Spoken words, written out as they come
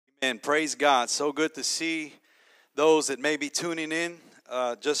And praise God. So good to see those that may be tuning in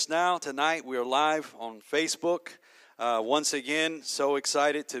just now. Tonight we are live on Facebook. Once again, so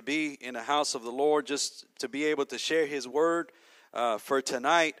excited to be in the house of the Lord, just to be able to share His word for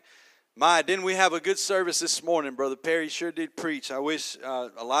tonight. Didn't we have a good service this morning? Brother Perry sure did preach. I wish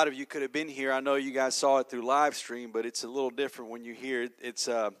a lot of you could have been here. I know you guys saw it through live stream, but it's a little different when you hear it.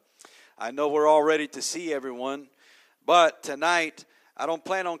 I know we're all ready to see everyone, but tonight I don't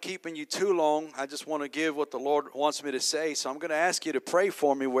plan on keeping you too long. I just want to give what the Lord wants me to say. So I'm going to ask you to pray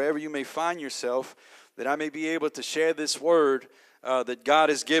for me wherever you may find yourself, that I may be able to share this word that God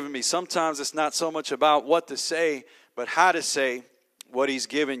has given me. Sometimes it's not so much about what to say, but how to say what He's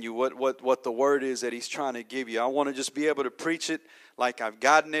given you, what the word is that He's trying to give you. I want to just be able to preach it like I've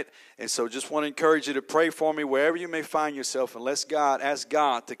gotten it. And so just want to encourage you to pray for me wherever you may find yourself, and ask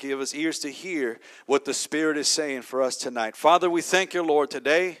God to give us ears to hear what the Spirit is saying for us tonight. Father, we thank you, Lord,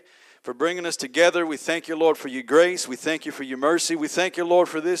 today for bringing us together. We thank you, Lord, for your grace. We thank you for your mercy. We thank you, Lord,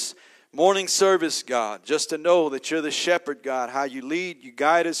 for this morning service, God, just to know that you're the shepherd, God, how you lead, you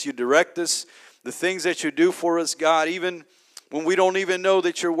guide us, you direct us, the things that you do for us, God, even when we don't even know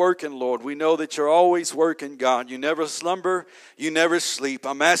that you're working, Lord. We know that you're always working, God. You never slumber, you never sleep.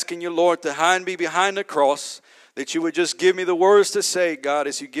 I'm asking you, Lord, to hide me behind the cross, that you would just give me the words to say, God,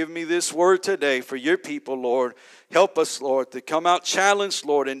 as you give me this word today for your people, Lord. Help us, Lord, to come out challenged,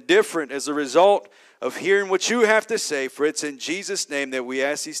 Lord, and different as a result of hearing what you have to say. For it's in Jesus' name that we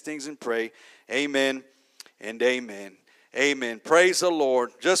ask these things and pray. Amen and amen. Amen. Praise the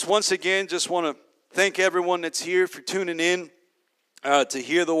Lord. Just once again, just want to thank everyone that's here for tuning in to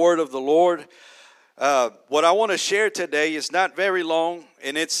hear the word of the Lord. What I want to share today is not very long,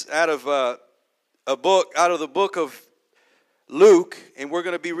 and it's out of the book of Luke, and we're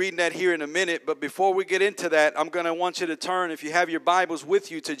going to be reading that here in a minute. But before we get into that, I'm going to want you to turn, if you have your Bibles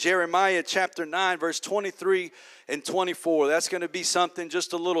with you, to Jeremiah chapter 9, verse 23 and 24. That's going to be something,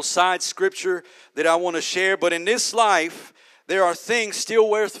 just a little side scripture that I want to share. But in this life, there are things still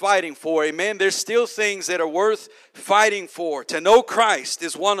worth fighting for. Amen. There's still things that are worth fighting for. To know Christ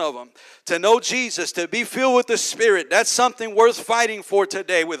is one of them. To know Jesus, to be filled with the Spirit, that's something worth fighting for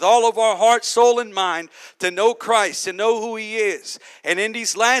today with all of our heart, soul, and mind. To know Christ, to know who He is. And in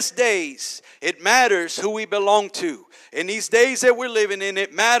these last days, it matters who we belong to. In these days that we're living in,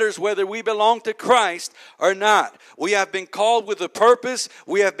 it matters whether we belong to Christ or not. We have been called with a purpose.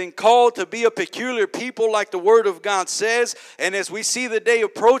 We have been called to be a peculiar people, like the Word of God says. And as we see the day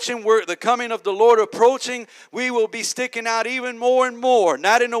approaching, the coming of the Lord approaching, we will be sticking out even more and more.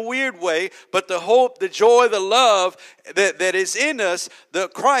 Not in a weird way, but the hope, the joy, the love that is in us, the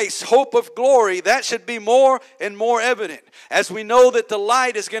Christ, hope of glory, that should be more and more evident. As we know that the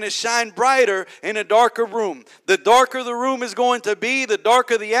light is going to shine brighter in a darker room. The darker the room is going to be, the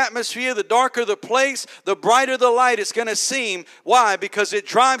darker the atmosphere, the darker the place, the brighter the light is going to seem. Why? Because it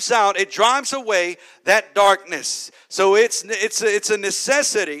drives away that darkness. So it's a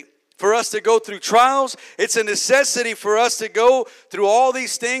necessity for us to go through trials. It's a necessity for us to go through all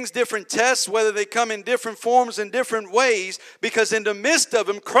these things, different tests, whether they come in different forms and different ways, because in the midst of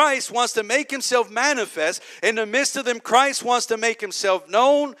them, Christ wants to make Himself manifest. In the midst of them, Christ wants to make Himself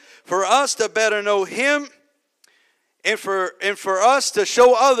known, for us to better know Him, and for us to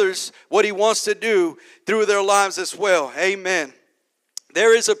show others what He wants to do through their lives as well. Amen.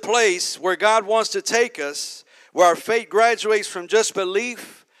 There is a place where God wants to take us, where our faith graduates from just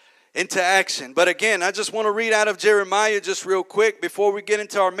belief into action. But again, I just want to read out of Jeremiah just real quick before we get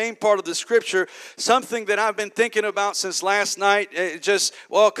into our main part of the scripture. Something that I've been thinking about since last night.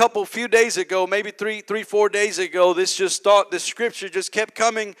 A few days ago, maybe 4 days ago, this scripture just kept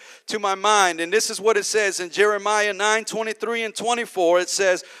coming to my mind. And this is what it says in Jeremiah 9, 23 and 24. It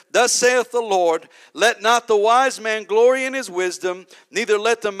says, "Thus saith the Lord, let not the wise man glory in his wisdom, neither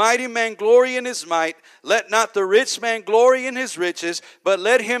let the mighty man glory in his might, let not the rich man glory in his riches, but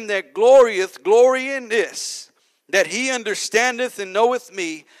let him that glorieth glory in this, that he understandeth and knoweth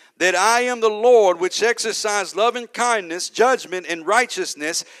me, that I am the Lord, which exercise love and kindness, judgment and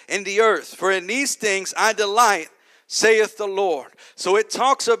righteousness in the earth. For in these things I delight, saith the Lord." So it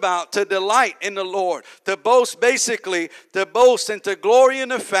talks about to delight in the Lord, to boast, basically to boast and to glory in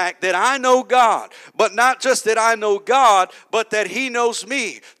the fact that I know God. But not just that I know God, but that He knows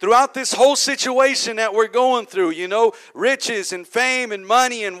me. Throughout this whole situation that we're going through, riches and fame and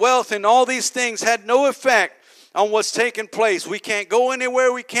money and wealth and all these things had no effect on what's taking place. We can't go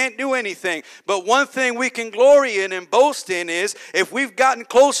anywhere. We can't do anything. But one thing we can glory in and boast in is if we've gotten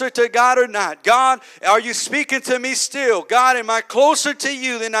closer to God or not. God, are you speaking to me still? God, am I closer to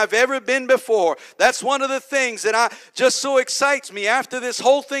you than I've ever been before? That's one of the things that just so excites me after this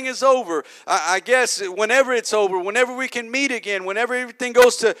whole thing is over. I guess whenever it's over, whenever we can meet again, whenever everything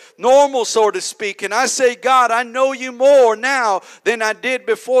goes to normal, so to speak. And I say, God, I know you more now than I did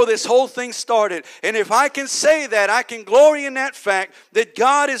before this whole thing started. And if I can say that, I can glory in that fact that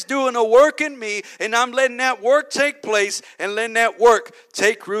God is doing a work in me, and I'm letting that work take place and letting that work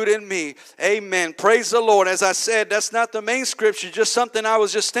take root in me. Amen. Praise the Lord. As I said, that's not the main scripture, just something I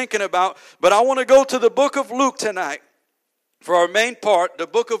was just thinking about. But I want to go to the book of Luke tonight for our main part. The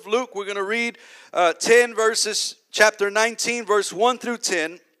book of Luke, we're going to read chapter 19, verse 1 through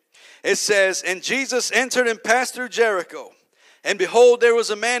 10. It says, "And Jesus entered and passed through Jericho. And behold, there was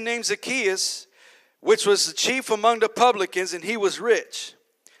a man named Zacchaeus, which was the chief among the publicans, and he was rich.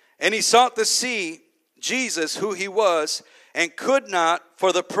 And he sought to see Jesus, who he was, and could not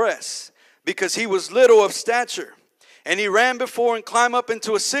for the press, because he was little of stature. And he ran before and climbed up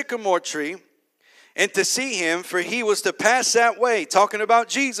into a sycamore tree, and to see him, for he was to pass that way." Talking about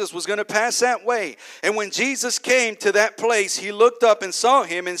Jesus was going to pass that way. "And when Jesus came to that place, he looked up and saw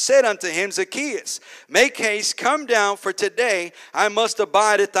him, and said unto him, Zacchaeus, make haste, come down, for today I must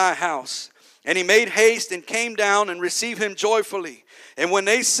abide at thy house. And he made haste and came down and received him joyfully. And when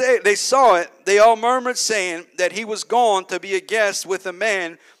they saw it, they all murmured, saying that he was gone to be a guest with a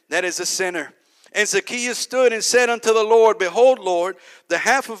man that is a sinner. And Zacchaeus stood and said unto the Lord, Behold, Lord, the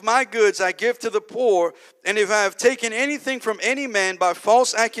half of my goods I give to the poor, and if I have taken anything from any man by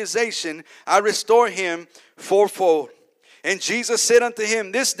false accusation, I restore him fourfold. And Jesus said unto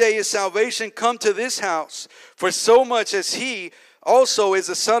him, This day is salvation come to this house, for so much as he also is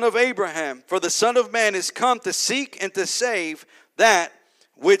the son of Abraham. For the Son of Man is come to seek and to save that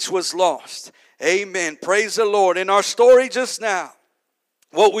which was lost." Amen. Praise the Lord. In our story just now,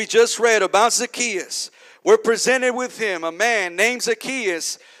 what we just read about Zacchaeus, we're presented with him, a man named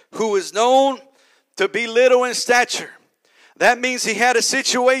Zacchaeus, who is known to be little in stature. That means he had a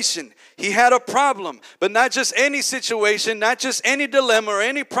situation. He had a problem, but not just any situation, not just any dilemma or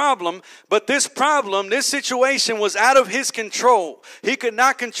any problem, but this problem, this situation was out of his control. He could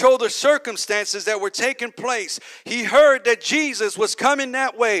not control the circumstances that were taking place. He heard that Jesus was coming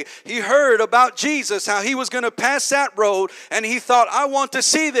that way. He heard about Jesus, how he was going to pass that road, and he thought, I want to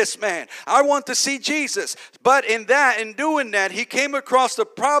see this man. I want to see Jesus. But in doing that, he came across the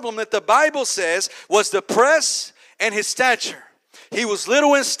problem that the Bible says was the press and his stature. He was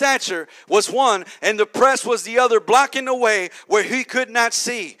little in stature was one, and the press was the other, blocking the way where he could not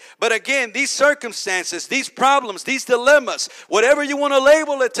see. But again, these circumstances, these problems, these dilemmas, whatever you want to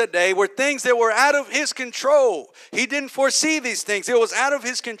label it today, were things that were out of his control. He didn't foresee these things. It was out of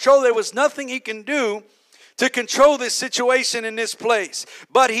his control. There was nothing he can do to control this situation in this place.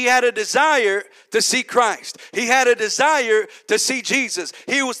 But he had a desire to see Christ. He had a desire to see Jesus.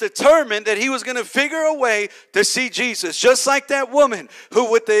 He was determined that he was going to figure a way to see Jesus. Just like that woman who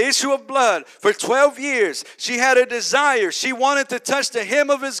with the issue of blood for 12 years, she had a desire. She wanted to touch the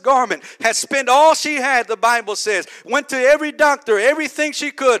hem of his garment. Had spent all she had, the Bible says. Went to every doctor, everything she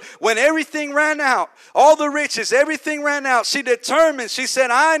could. When everything ran out, all the riches, everything ran out, she determined, she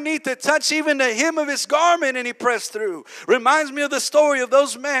said, I need to touch even the hem of his garment. And he pressed through. Reminds me of the story of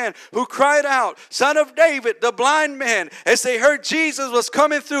those men who cried out, Son of David, the blind man. As they heard Jesus was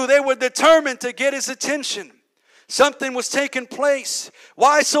coming through, they were determined to get his attention. Something was taking place.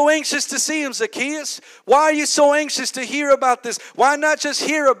 Why so anxious to see him, Zacchaeus? Why are you so anxious to hear about this? Why not just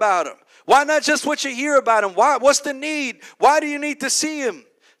hear about him? Why not just what you hear about him? What's the need? Why do you need to see him?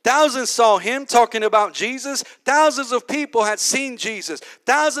 Thousands saw him talking about Jesus. Thousands of people had seen Jesus.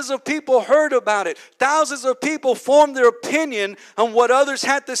 Thousands of people heard about it. Thousands of people formed their opinion on what others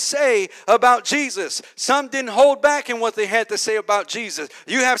had to say about Jesus. Some didn't hold back in what they had to say about Jesus.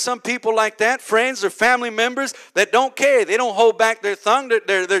 You have some people like that, friends or family members, that don't care. They don't hold back their tongue. They're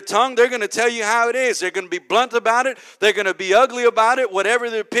going to tell you how it is. They're going to be blunt about it. They're going to be ugly about it.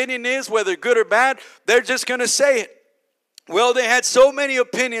 Whatever their opinion is, whether good or bad, they're just going to say it. Well, they had so many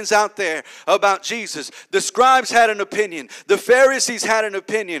opinions out there about Jesus. The scribes had an opinion. The Pharisees had an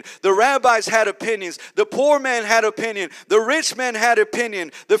opinion. The rabbis had opinions. The poor man had opinion. The rich man had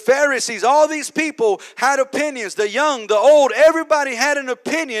opinion. The Pharisees, all these people had opinions. The young, the old, everybody had an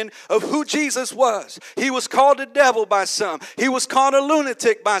opinion of who Jesus was. He was called a devil by some. He was called a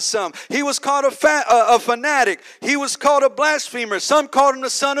lunatic by some. He was called a fanatic. He was called a blasphemer. Some called him the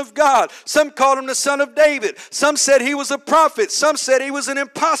Son of God. Some called him the Son of David. Some said he was a prophet prophet. Some said he was an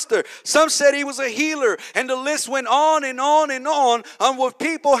imposter. Some said he was a healer. And the list went on and on and on what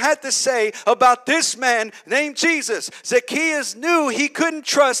people had to say about this man named Jesus. Zacchaeus knew he couldn't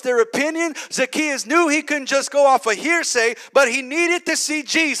trust their opinion. Zacchaeus knew he couldn't just go off a hearsay, but he needed to see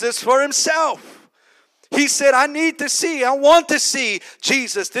Jesus for himself. He said, I want to see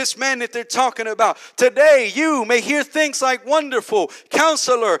Jesus, this man that they're talking about. Today, you may hear things like wonderful,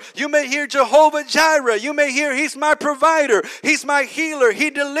 counselor. You may hear Jehovah Jireh. You may hear he's my provider. He's my healer.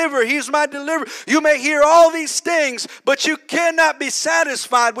 He's my deliverer. You may hear all these things, but you cannot be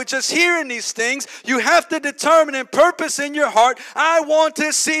satisfied with just hearing these things. You have to determine and purpose in your heart, I want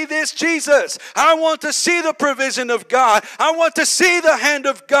to see this Jesus. I want to see the provision of God. I want to see the hand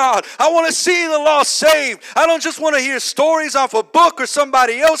of God. I want to see the lost saved. I don't just want to hear stories off a book or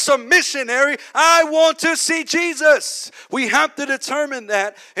somebody else, some missionary. I want to see Jesus. We have to determine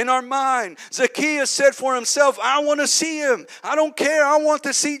that in our mind. Zacchaeus said for himself, I want to see him. I don't care. I want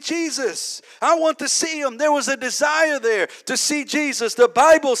to see Jesus. I want to see him. There was a desire there to see Jesus. The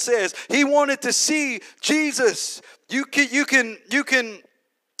Bible says he wanted to see Jesus.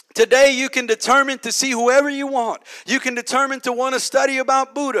 Today you can determine to see whoever you want. You can determine to want to study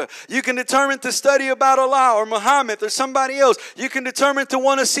about Buddha. You can determine to study about Allah or Muhammad or somebody else. You can determine to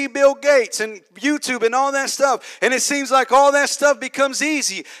want to see Bill Gates and YouTube and all that stuff. And it seems like all that stuff becomes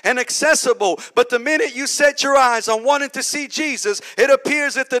easy and accessible. But the minute you set your eyes on wanting to see Jesus, it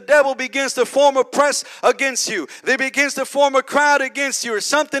appears that the devil begins to form a press against you. They begins to form a crowd against you or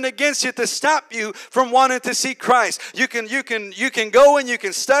something against you to stop you from wanting to see Christ. You can go and you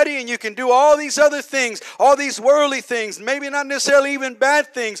can study and you can do all these other things, all these worldly things, maybe not necessarily even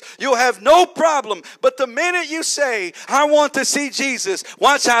bad things. You'll have no problem. But the minute you say, I want to see Jesus,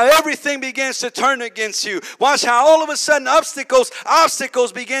 watch how everything begins to turn against you. Watch how all of a sudden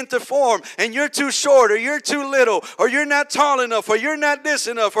obstacles begin to form, and you're too short or you're too little or you're not tall enough or you're not this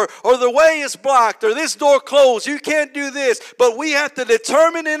enough or the way is blocked or this door closed. You can't do this. But we have to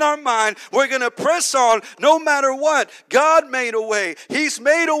determine in our mind we're going to press on no matter what. God made a way. He's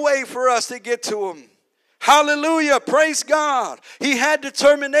made a way for us to get to him. Hallelujah. Praise God. He had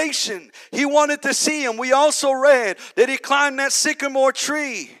determination. He wanted to see him. We also read that he climbed that sycamore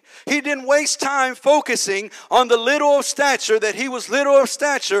tree. He didn't waste time focusing on the little of stature, that he was little of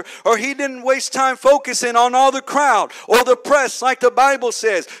stature, or he didn't waste time focusing on all the crowd or the press like the Bible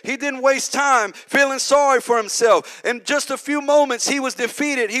says. He didn't waste time feeling sorry for himself. In just a few moments, he was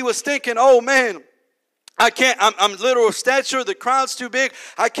defeated. He was thinking, oh man, I'm little of stature, the crowd's too big,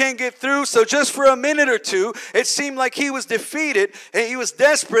 I can't get through. So just for a minute or two, it seemed like he was defeated and he was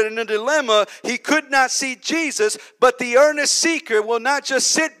desperate in a dilemma. He could not see Jesus, but the earnest seeker will not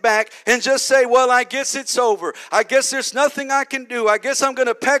just sit back and just say, well, I guess it's over. I guess there's nothing I can do. I guess I'm going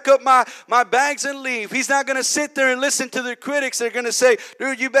to pack up my bags and leave. He's not going to sit there and listen to the critics. They're going to say,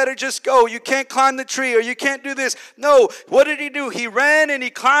 dude, you better just go. You can't climb the tree or you can't do this. No, what did he do? He ran and he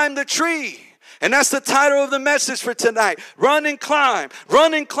climbed the tree. And that's the title of the message for tonight. Run and climb.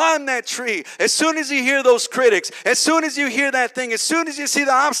 Run and climb that tree. As soon as you hear those critics, as soon as you hear that thing, as soon as you see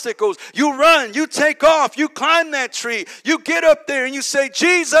the obstacles, you run, you take off, you climb that tree. You get up there and you say,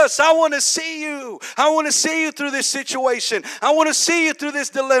 Jesus, I want to see you. I want to see you through this situation. I want to see you through this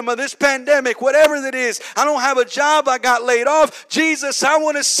dilemma, this pandemic, whatever that is. I don't have a job. I got laid off. Jesus, I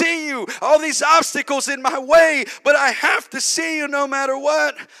want to see you. All these obstacles in my way, but I have to see you no matter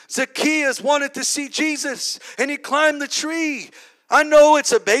what. Zacchaeus wanted to see Jesus, and he climbed the tree. I know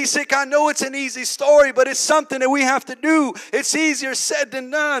it's a basic, I know it's an easy story, but it's something that we have to do. It's easier said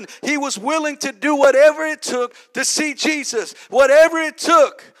than done. He was willing to do whatever it took to see Jesus. Whatever it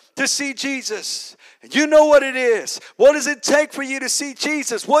took to see Jesus. You know what it is. What does it take for you to see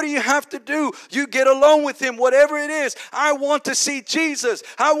Jesus? What do you have to do? You get alone with him, whatever it is. I want to see Jesus.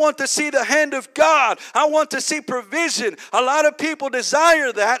 I want to see the hand of God. I want to see provision. A lot of people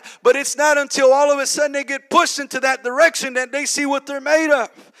desire that, but it's not until all of a sudden they get pushed into that direction that they see what they're made of.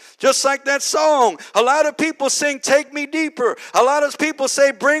 Just like that song. A lot of people sing, take me deeper. A lot of people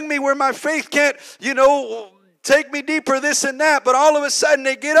say, bring me where my faith can't, take me deeper, this and that. But all of a sudden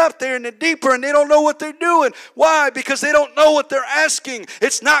they get up there and they're deeper and they don't know what they're doing. Why? Because they don't know what they're asking.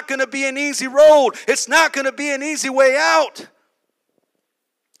 It's not going to be an easy road. It's not going to be an easy way out.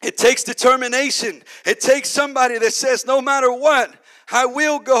 It takes determination. It takes somebody that says, no matter what, I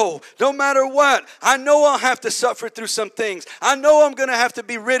will go no matter what. I know I'll have to suffer through some things. I know I'm going to have to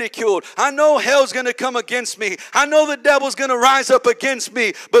be ridiculed. I know hell's going to come against me. I know the devil's going to rise up against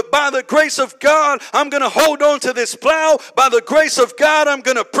me. But by the grace of God, I'm going to hold on to this plow. By the grace of God, I'm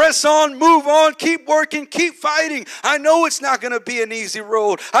going to press on, move on, keep working, keep fighting. I know it's not going to be an easy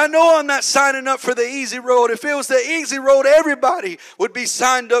road. I know I'm not signing up for the easy road. If it was the easy road, everybody would be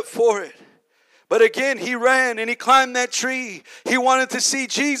signed up for it. But again, he ran and he climbed that tree. He wanted to see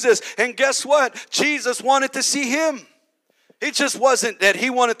Jesus. And guess what? Jesus wanted to see him. It just wasn't that he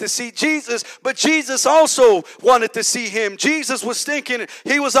wanted to see Jesus, but Jesus also wanted to see him. Jesus was thinking,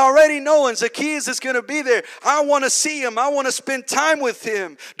 he was already knowing Zacchaeus is going to be there. I want to see him. I want to spend time with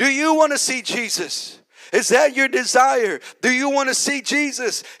him. Do you want to see Jesus? Is that your desire? Do you want to see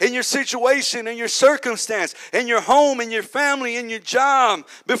Jesus in your situation, in your circumstance, in your home, in your family, in your job?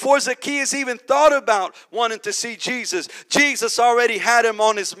 Before Zacchaeus even thought about wanting to see Jesus, Jesus already had him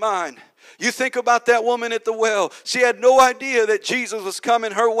on his mind. You think about that woman at the well. She had no idea that Jesus was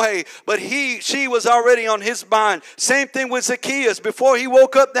coming her way, but she was already on his mind. Same thing with Zacchaeus. Before he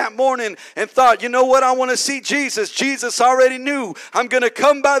woke up that morning and thought, you know what, I want to see Jesus. Jesus already knew, I'm going to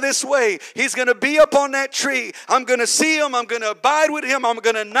come by this way. He's going to be up on that tree. I'm going to see him. I'm going to abide with him. I'm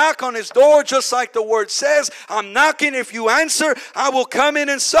going to knock on his door just like the word says. I'm knocking. If you answer, I will come in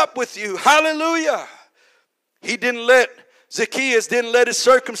and sup with you. Hallelujah. Zacchaeus didn't let his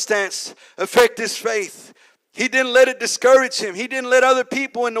circumstance affect his faith. He didn't let it discourage him. He didn't let other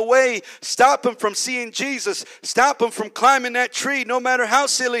people in the way stop him from seeing Jesus, stop him from climbing that tree, no matter how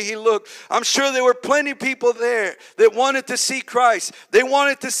silly he looked. I'm sure there were plenty of people there that wanted to see Christ. They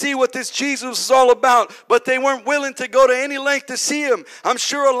wanted to see what this Jesus was all about, but they weren't willing to go to any length to see him. I'm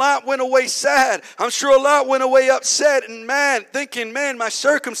sure a lot went away sad. I'm sure a lot went away upset and mad, thinking, man, my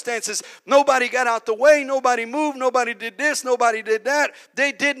circumstances, nobody got out the way, nobody moved, nobody did this, nobody did that.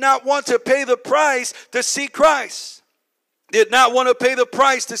 They did not want to pay the price to see Christ. Did not want to pay the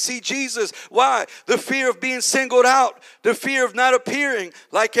price to see Jesus. Why? The fear of being singled out. The fear of not appearing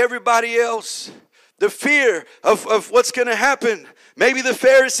like everybody else. The fear of what's going to happen. Maybe the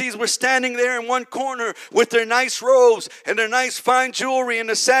Pharisees were standing there in one corner with their nice robes and their nice fine jewelry, and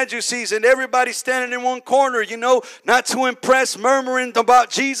the Sadducees and everybody standing in one corner, not to impress, murmuring about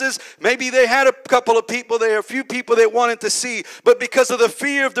Jesus. Maybe they had a couple of people there, a few people they wanted to see, but because of the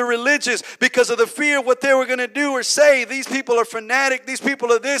fear of the religious, because of the fear of what they were going to do or say, these people are fanatic, these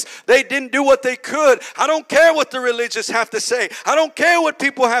people are this, they didn't do what they could. I don't care what the religious have to say. I don't care what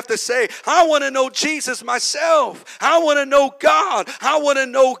people have to say. I want to know Jesus myself. I want to know God. I want to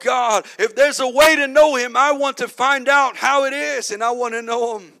know God. If there's a way to know him, I want to find out how it is, and I want to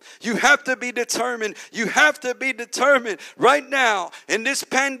know him. You have to be determined. You have to be determined right now in this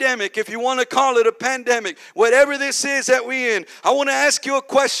pandemic, if you want to call it a pandemic, whatever this is that we're in. I want to ask you a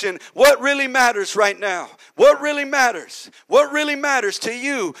question. What really matters right now? What really matters? What really matters to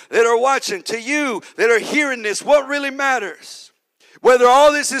you that are watching, to you that are hearing this? What really matters? Whether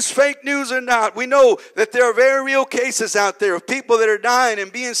all this is fake news or not, we know that there are very real cases out there of people that are dying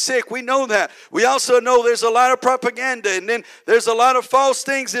and being sick. We know that. We also know there's a lot of propaganda, and then there's a lot of false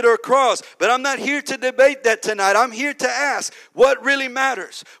things that are across. But I'm not here to debate that tonight. I'm here to ask what really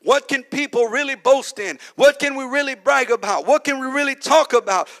matters. What can people really boast in? What can we really brag about? What can we really talk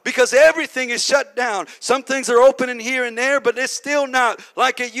about? Because everything is shut down. Some things are opening here and there, but it's still not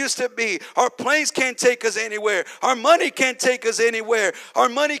like it used to be. Our planes can't take us anywhere. Our money can't take us anywhere. Our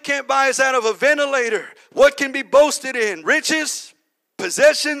money can't buy us out of a ventilator. What can be boasted in? Riches?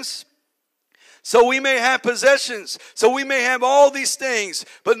 Possessions? So we may have possessions. So we may have all these things.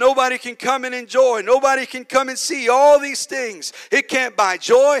 But nobody can come and enjoy. Nobody can come and see all these things. It can't buy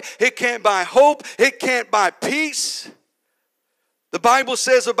joy. It can't buy hope. It can't buy peace. The Bible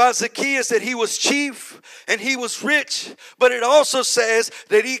says about Zacchaeus that he was chief and he was rich. But it also says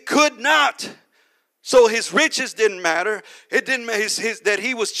that he could not. So his riches didn't matter. It didn't that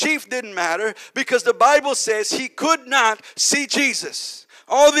he was chief didn't matter, because the Bible says he could not see Jesus.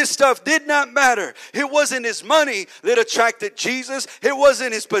 All this stuff did not matter. It wasn't his money that attracted Jesus. It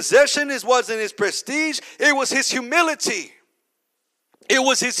wasn't his possession. It wasn't his prestige. It was his humility. It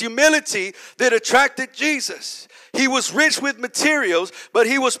was his humility that attracted Jesus. He was rich with materials, but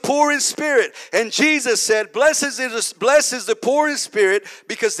he was poor in spirit. And Jesus said, blessed is the poor in spirit,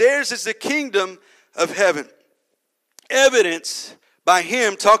 because theirs is the kingdom of heaven. Evidence by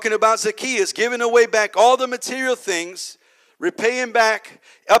him talking about Zacchaeus giving away back all the material things, repay him back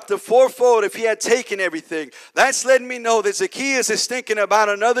up to fourfold if he had taken everything. That's letting me know that Zacchaeus is thinking about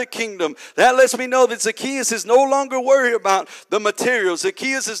another kingdom. That lets me know that Zacchaeus is no longer worried about the materials.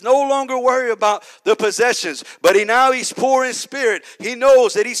 Zacchaeus is no longer worried about the possessions. But he's poor in spirit. He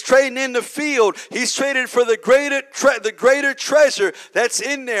knows that he's trading in the field. He's traded for the greater treasure that's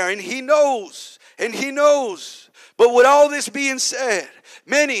in there. And he knows. But with all this being said,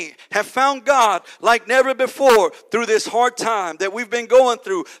 many have found God like never before through this hard time that we've been going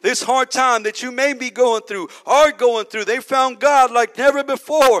through. This hard time that you may be going through, are going through. They found God like never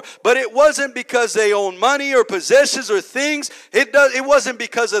before. But it wasn't because they owned money or possessions or things. It wasn't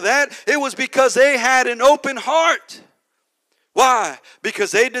because of that. It was because they had an open heart. Why?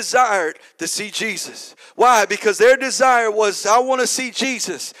 Because they desired to see Jesus. Why? Because their desire was, I want to see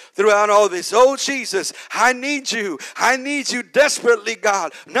Jesus throughout all this. Oh, Jesus, I need you. I need you desperately,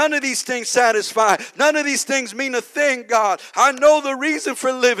 God. None of these things satisfy. None of these things mean a thing, God. I know the reason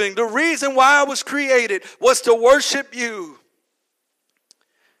for living. The reason why I was created was to worship you.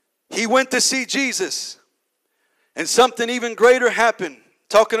 He went to see Jesus. And something even greater happened.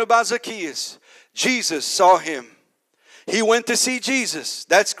 Talking about Zacchaeus. Jesus saw him. He went to see Jesus.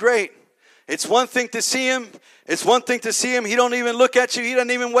 That's great. It's one thing to see him. It's one thing to see him. He don't even look at you. He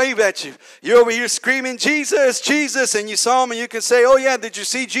doesn't even wave at you. You're over here screaming, Jesus, Jesus. And you saw him and you can say, oh yeah, did you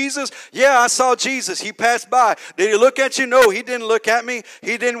see Jesus? Yeah, I saw Jesus. He passed by. Did he look at you? No, he didn't look at me.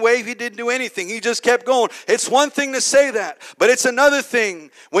 He didn't wave. He didn't do anything. He just kept going. It's one thing to say that. But it's another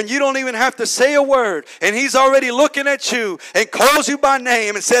thing when you don't even have to say a word. And he's already looking at you and calls you by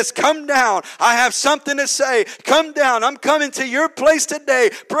name and says, come down. I have something to say. Come down. I'm coming to your place today.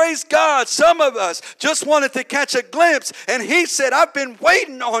 Praise God. Some of us just wanted to catch a glimpse, and he said, I've been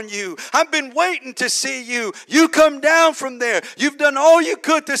waiting on you. I've been waiting to see you. You come down from there. You've done all you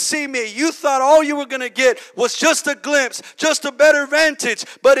could to see me. You thought all you were going to get was just a glimpse, just a better vantage.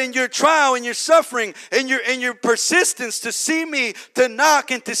 But in your trial, in your suffering, in your persistence to see me, to knock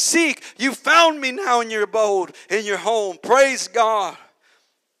and to seek, you found me now in your abode, in your home. Praise God.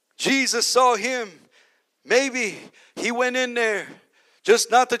 Jesus saw him. Maybe he went in there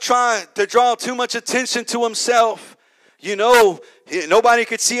just not to try to draw too much attention to himself. You know, nobody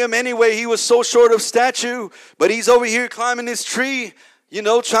could see him anyway. He was so short of stature. But he's over here climbing this tree, you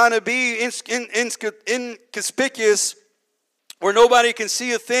know, trying to be inconspicuous where nobody can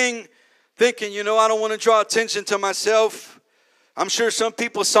see a thing, thinking, you know, I don't want to draw attention to myself. I'm sure some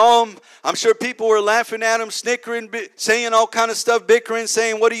people saw him. I'm sure people were laughing at him, snickering, saying all kind of stuff, bickering,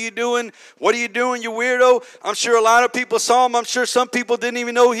 saying, what are you doing? What are you doing, you weirdo? I'm sure a lot of people saw him. I'm sure some people didn't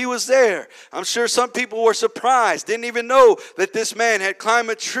even know he was there. I'm sure some people were surprised, didn't even know that this man had climbed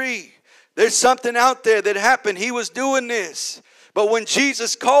a tree. There's something out there that happened. He was doing this. But when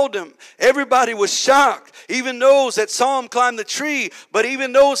Jesus called him, everybody was shocked. Even those that saw him climb the tree, but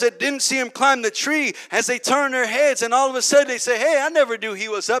even those that didn't see him climb the tree, as they turned their heads and all of a sudden they say, hey, I never knew he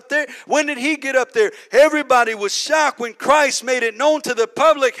was up there. When did he get up there? Everybody was shocked when Christ made it known to the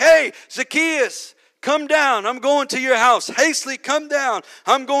public, hey, Zacchaeus, come down. I'm going to your house. Hastily come down.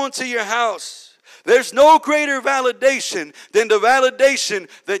 I'm going to your house. There's no greater validation than the validation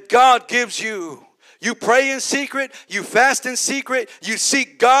that God gives you. You pray in secret, you fast in secret, you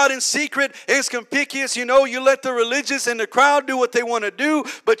seek God in secret, inconspicuous. You know, you let the religious and the crowd do what they want to do,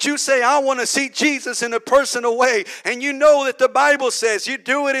 but you say, I want to see Jesus in a personal way. And you know that the Bible says you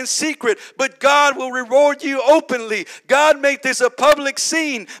do it in secret, but God will reward you openly. God made this a public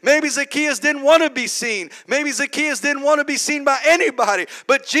scene. Maybe Zacchaeus didn't want to be seen. Maybe Zacchaeus didn't want to be seen by anybody.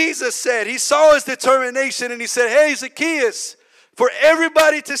 But Jesus said, he saw his determination and he said, hey, Zacchaeus, for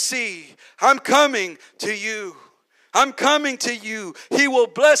everybody to see, I'm coming to you. I'm coming to you. He will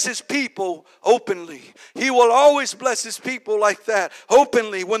bless his people openly. He will always bless his people like that,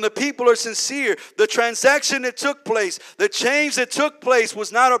 openly. When the people are sincere, the transaction that took place, the change that took place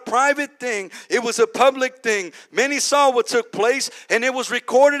was not a private thing. It was a public thing. Many saw what took place, and it was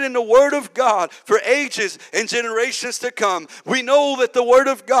recorded in the Word of God for ages and generations to come. We know that the Word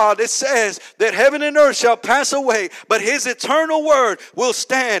of God, it says that heaven and earth shall pass away, but his eternal word will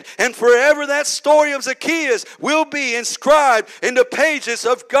stand. And forever that story of Zacchaeus will be inscribed in the pages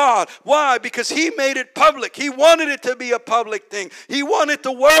of God. Why? Because he made it public. He wanted it to be a public thing. He wanted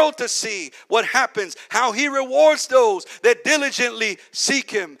the world to see what happens, how he rewards those that diligently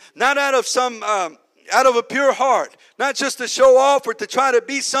seek him, not out of a pure heart, not just to show off or to try to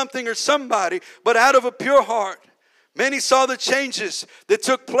be something or somebody, but out of a pure heart. Many saw the changes that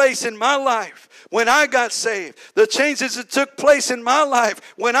took place in my life when I got saved. The changes that took place in my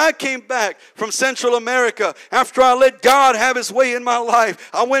life when I came back from Central America. After I let God have His way in my life,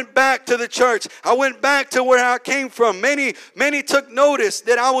 I went back to the church. I went back to where I came from. Many took notice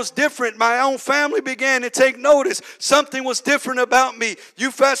that I was different. My own family began to take notice. Something was different about me. You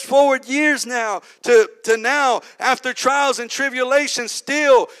fast forward years now to now, after trials and tribulations,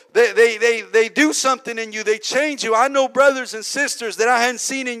 still they do something in you. They change you. I know brothers and sisters that I hadn't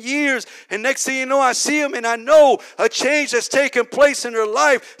seen in years, and next thing you know, I see them and I know a change has taken place in their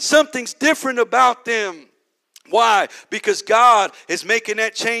life. Something's different about them. Why? Because God is making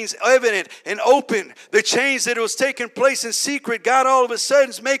that change evident and open. The change that was taking place in secret, God all of a sudden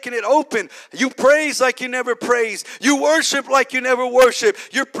is making it open. You praise like you never praised. You worship like you never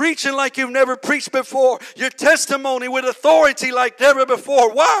worshiped. You're preaching like you've never preached before. Your testimony with authority like never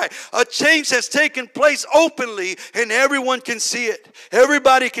before. Why? A change has taken place openly and everyone can see it.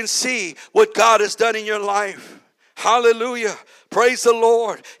 Everybody can see what God has done in your life. Hallelujah. Praise the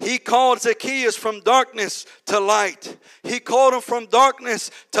Lord. He called Zacchaeus from darkness to light. He called him from darkness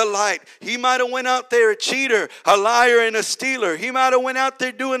to light. He might have went out there a cheater, a liar, and a stealer. He might have went out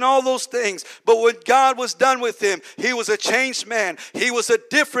there doing all those things. But when God was done with him, he was a changed man. He was a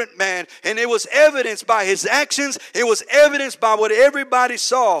different man. And it was evidenced by his actions. It was evidenced by what everybody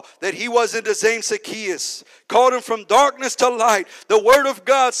saw, that he wasn't the same Zacchaeus. Called him from darkness to light. The Word of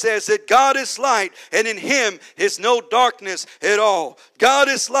God says that God is light, and in Him is no darkness at all. God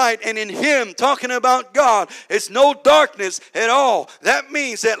is light, and in Him, talking about God, is no darkness at all. That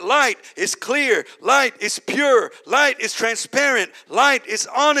means that light is clear, light is pure, light is transparent, light is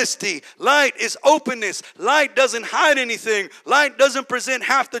honesty, light is openness. Light doesn't hide anything. Light doesn't present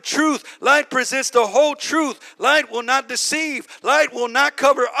half the truth. Light presents the whole truth. Light will not deceive. Light will not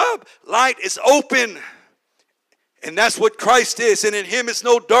cover up. Light is open. And that's what Christ is. And in Him is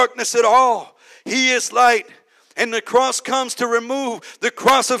no darkness at all. He is light. And the cross comes to remove, the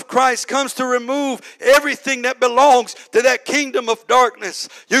cross of Christ comes to remove everything that belongs to that kingdom of darkness.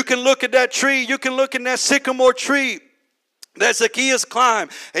 You can look at that tree. You can look at that sycamore tree that Zacchaeus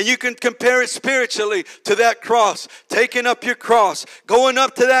climbed, and you can compare it spiritually to that cross. Taking up your cross, going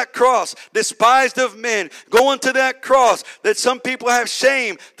up to that cross, despised of men, going to that cross that some people have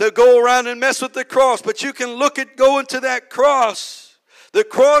shame to go around and mess with the cross. But you can look at going to that cross. The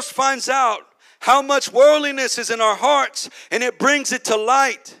cross finds out how much worldliness is in our hearts, and it brings it to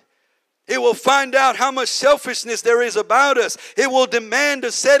light. It will find out how much selfishness there is about us. It will demand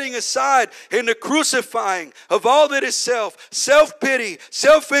a setting aside and the crucifying of all that is self, self-pity,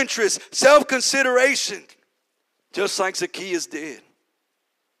 self-interest, self-consideration, just like Zacchaeus did.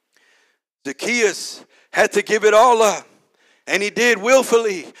 Zacchaeus had to give it all up. And he did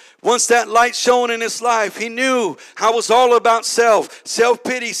willfully. Once that light shone in his life, he knew I was all about self,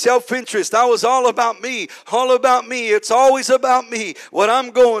 self-pity, self-interest. I was all about me, all about me. It's always about me, what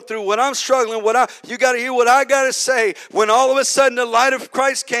I'm going through, what I'm struggling, you got to hear what I got to say. When all of a sudden the light of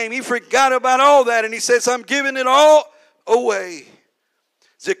Christ came, he forgot about all that. And he says, I'm giving it all away.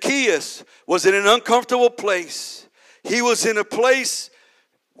 Zacchaeus was in an uncomfortable place. He was in a place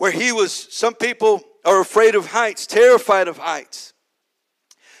where some people are afraid of heights, terrified of heights.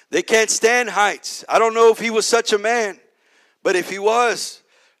 They can't stand heights. I don't know if he was such a man, but if he was,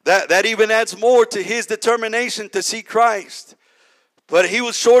 that even adds more to his determination to see Christ. But he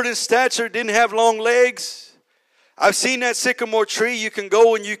was short in stature, didn't have long legs. I've seen that sycamore tree. You can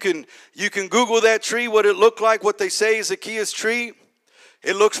go and you can Google that tree, what it looked like, what they say is Zacchaeus' tree.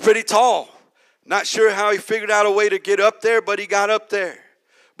 It looks pretty tall. Not sure how he figured out a way to get up there, but he got up there.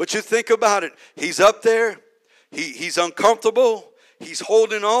 But you think about it. He's up there. He's uncomfortable. He's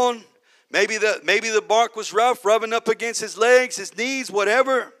holding on. Maybe the bark was rough, rubbing up against his legs, his knees,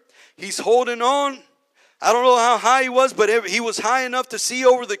 whatever. He's holding on. I don't know how high he was, but he was high enough to see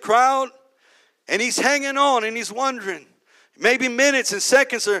over the crowd. And he's hanging on and he's wondering. Maybe minutes and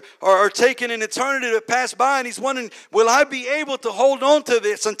seconds are taking an eternity to pass by. And he's wondering, will I be able to hold on to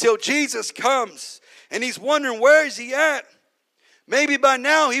this until Jesus comes? And he's wondering, where is he at? Maybe by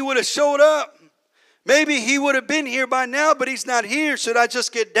now he would have showed up. Maybe he would have been here by now, but he's not here. Should I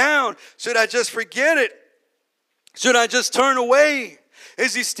just get down? Should I just forget it? Should I just turn away?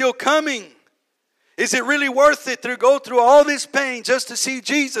 Is he still coming? Is it really worth it to go through all this pain just to see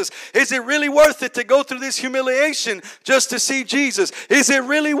Jesus? Is it really worth it to go through this humiliation just to see Jesus? Is it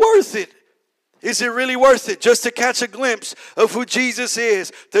really worth it? Is it really worth it just to catch a glimpse of who Jesus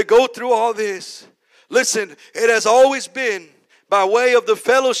is, to go through all this? Listen, it has always been by way of the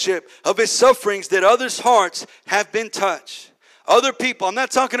fellowship of his sufferings that others' hearts have been touched. Other people, I'm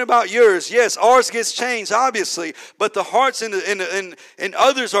not talking about yours. Yes, ours gets changed, obviously, but the hearts and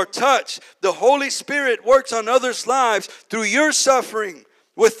others are touched. The Holy Spirit works on others' lives through your suffering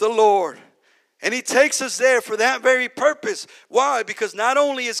with the Lord. And He takes us there for that very purpose. Why? Because not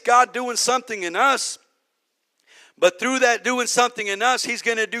only is God doing something in us, but through that doing something in us, He's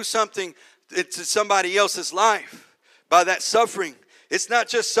going to do something to somebody else's life by that suffering. It's not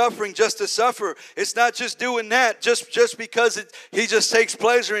just suffering just to suffer. It's not just doing that just because He just takes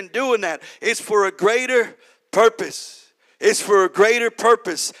pleasure in doing that. It's for a greater purpose. It's for a greater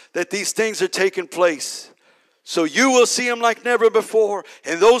purpose that these things are taking place. So you will see Him like never before,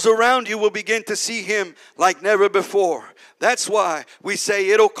 and those around you will begin to see Him like never before. That's why we say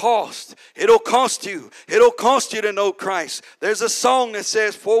it'll cost. It'll cost you. It'll cost you to know Christ. There's a song that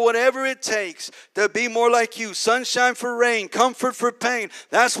says, for whatever it takes to be more like you, sunshine for rain, comfort for pain,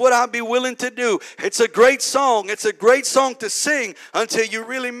 that's what I'll be willing to do. It's a great song. It's a great song to sing until you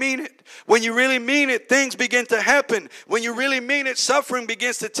really mean it. When you really mean it, things begin to happen. When you really mean it, suffering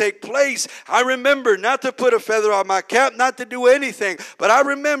begins to take place. I remember, not to put a feather on my cap, not to do anything, but I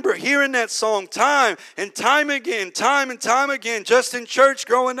remember hearing that song time and time again, just in church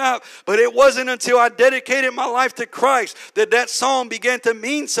growing up. But it wasn't until I dedicated my life to Christ that song began to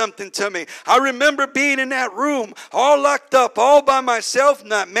mean something to me. I remember being in that room, all locked up, all by myself,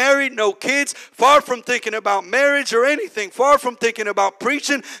 not married, no kids, far from thinking about marriage or anything, far from thinking about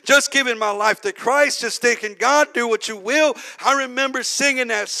preaching, just giving my life to Christ, just thinking, God, do what you will. I remember singing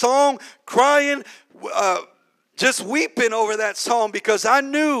that song, crying, just weeping over that song, because I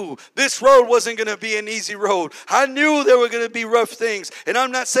knew this road wasn't going to be an easy road. I knew there were going to be rough things. And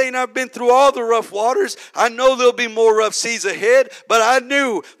I'm not saying I've been through all the rough waters. I know there'll be more rough seas ahead, but I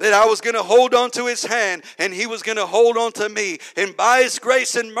knew that I was going to hold on to His hand and He was going to hold on to me. And by His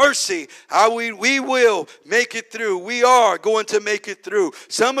grace and mercy, we will make it through. We are going to make it through.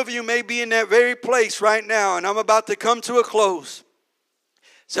 Some of you may be in that very place right now, and I'm about to come to a close.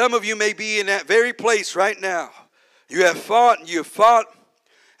 Some of you may be in that very place right now. You have fought,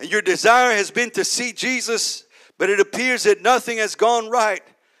 and your desire has been to see Jesus, but it appears that nothing has gone right,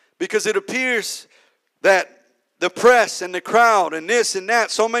 because it appears that the press and the crowd and this and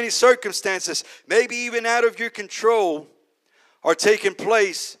that, so many circumstances, maybe even out of your control, are taking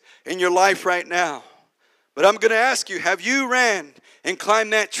place in your life right now. But I'm going to ask you, have you ran and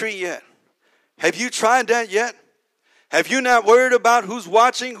climbed that tree yet? Have you tried that yet? Have you not worried about who's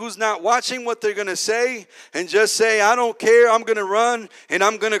watching, who's not watching, what they're going to say, and just say, I don't care, I'm going to run and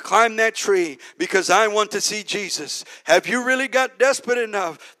I'm going to climb that tree because I want to see Jesus? Have you really got desperate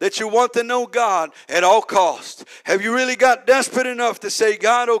enough that you want to know God at all costs? Have you really got desperate enough to say,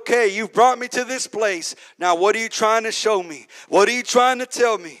 God, okay, you've brought me to this place. Now, what are you trying to show me? What are you trying to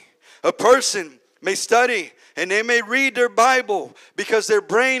tell me? A person may study and they may read their Bible because their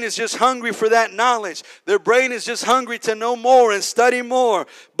brain is just hungry for that knowledge. Their brain is just hungry to know more and study more.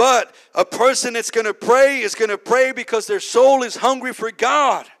 But a person that's going to pray is going to pray because their soul is hungry for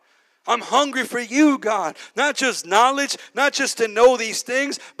God. I'm hungry for you, God. Not just knowledge, not just to know these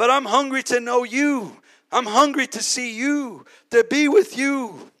things, but I'm hungry to know you. I'm hungry to see you, to be with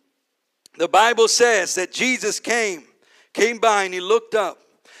you. The Bible says that Jesus came by and He looked up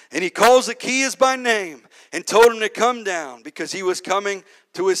and He calls Zacchaeus by name and told him to come down because he was coming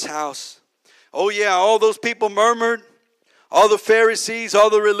to his house. Oh yeah, all those people murmured. All the Pharisees, all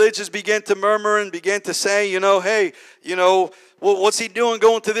the religious began to murmur and began to say, hey, well, what's he doing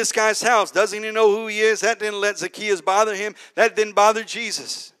going to this guy's house? Doesn't he know who he is? That didn't let Zacchaeus bother him. That didn't bother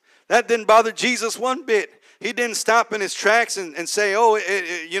Jesus. That didn't bother Jesus one bit. He didn't stop in his tracks and say,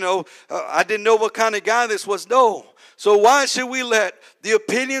 I didn't know what kind of guy this was. No. So why should we let the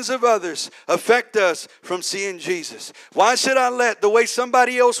opinions of others affect us from seeing Jesus? Why should I let the way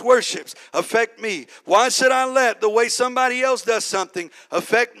somebody else worships affect me? Why should I let the way somebody else does something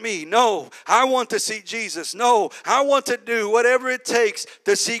affect me? No, I want to see Jesus. No, I want to do whatever it takes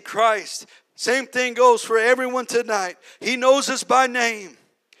to see Christ. Same thing goes for everyone tonight. He knows us by name.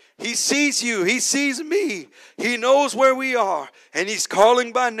 He sees you. He sees me. He knows where we are. And He's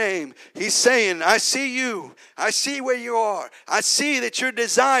calling by name. He's saying, I see you. I see where you are. I see that your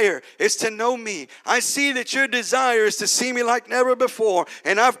desire is to know me. I see that your desire is to see me like never before.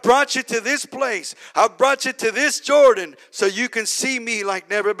 And I've brought you to this place. I've brought you to this Jordan so you can see me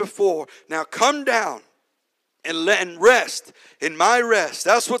like never before. Now come down and rest in my rest.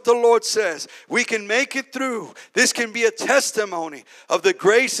 That's what the Lord says. We can make it through. This can be a testimony of the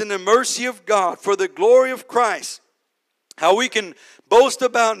grace and the mercy of God for the glory of Christ. How we can boast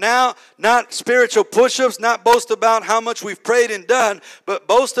about now, not spiritual push-ups, not boast about how much we've prayed and done, but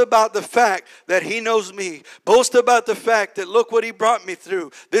boast about the fact that He knows me. Boast about the fact that look what He brought me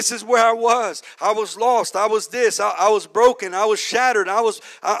through. This is where I was. I was lost. I was this. I was broken. I was shattered. I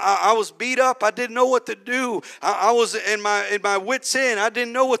was beat up. I didn't know what to do. I was in my wits' end. I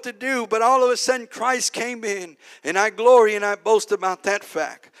didn't know what to do. But all of a sudden Christ came in, and I glory and I boast about that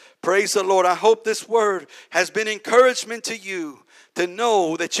fact. Praise the Lord. I hope this word has been encouragement to you to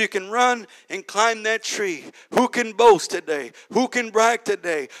know that you can run and climb that tree. Who can boast today? Who can brag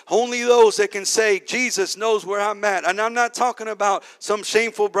today? Only those that can say, Jesus knows where I'm at. And I'm not talking about some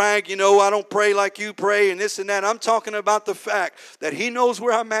shameful brag, I don't pray like you pray and this and that. I'm talking about the fact that He knows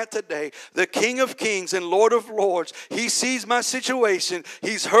where I'm at today. The King of Kings and Lord of Lords. He sees my situation.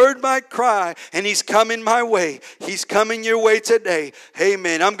 He's heard my cry, and He's coming my way. He's coming your way today.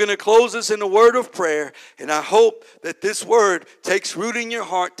 Amen. I'm going to close this in a word of prayer, and I hope that this word takes root in your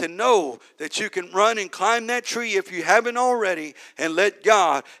heart to know that you can run and climb that tree if you haven't already, and let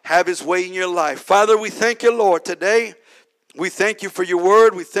God have His way in your life. Father, we thank you, Lord, today. We thank you for your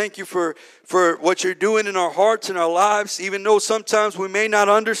word. We thank you for what you're doing in our hearts and our lives, even though sometimes we may not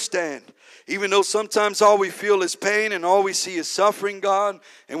understand. Even though sometimes all we feel is pain and all we see is suffering, God,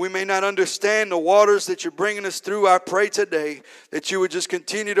 and we may not understand the waters that you're bringing us through, I pray today that you would just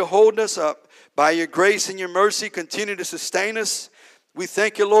continue to hold us up. By your grace and your mercy, continue to sustain us. We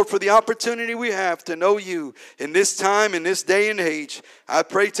thank you, Lord, for the opportunity we have to know you in this time, in this day and age. I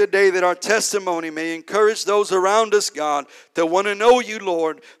pray today that our testimony may encourage those around us, God, to want to know you,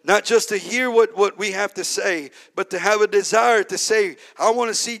 Lord, not just to hear what we have to say, but to have a desire to say, I want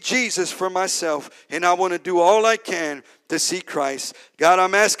to see Jesus for myself, and I want to do all I can to see Christ. God,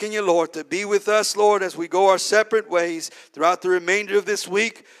 I'm asking you, Lord, to be with us, Lord, as we go our separate ways throughout the remainder of this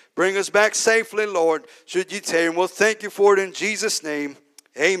week. Bring us back safely, Lord, should you tarry. And we'll thank you for it in Jesus' name.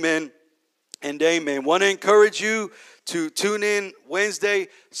 Amen and amen. Want to encourage you to tune in Wednesday,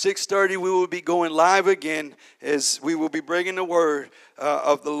 6:30. We will be going live again as we will be bringing the word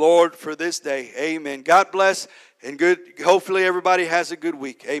of the Lord for this day. Amen. God bless and good. Hopefully everybody has a good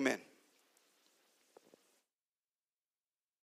week. Amen.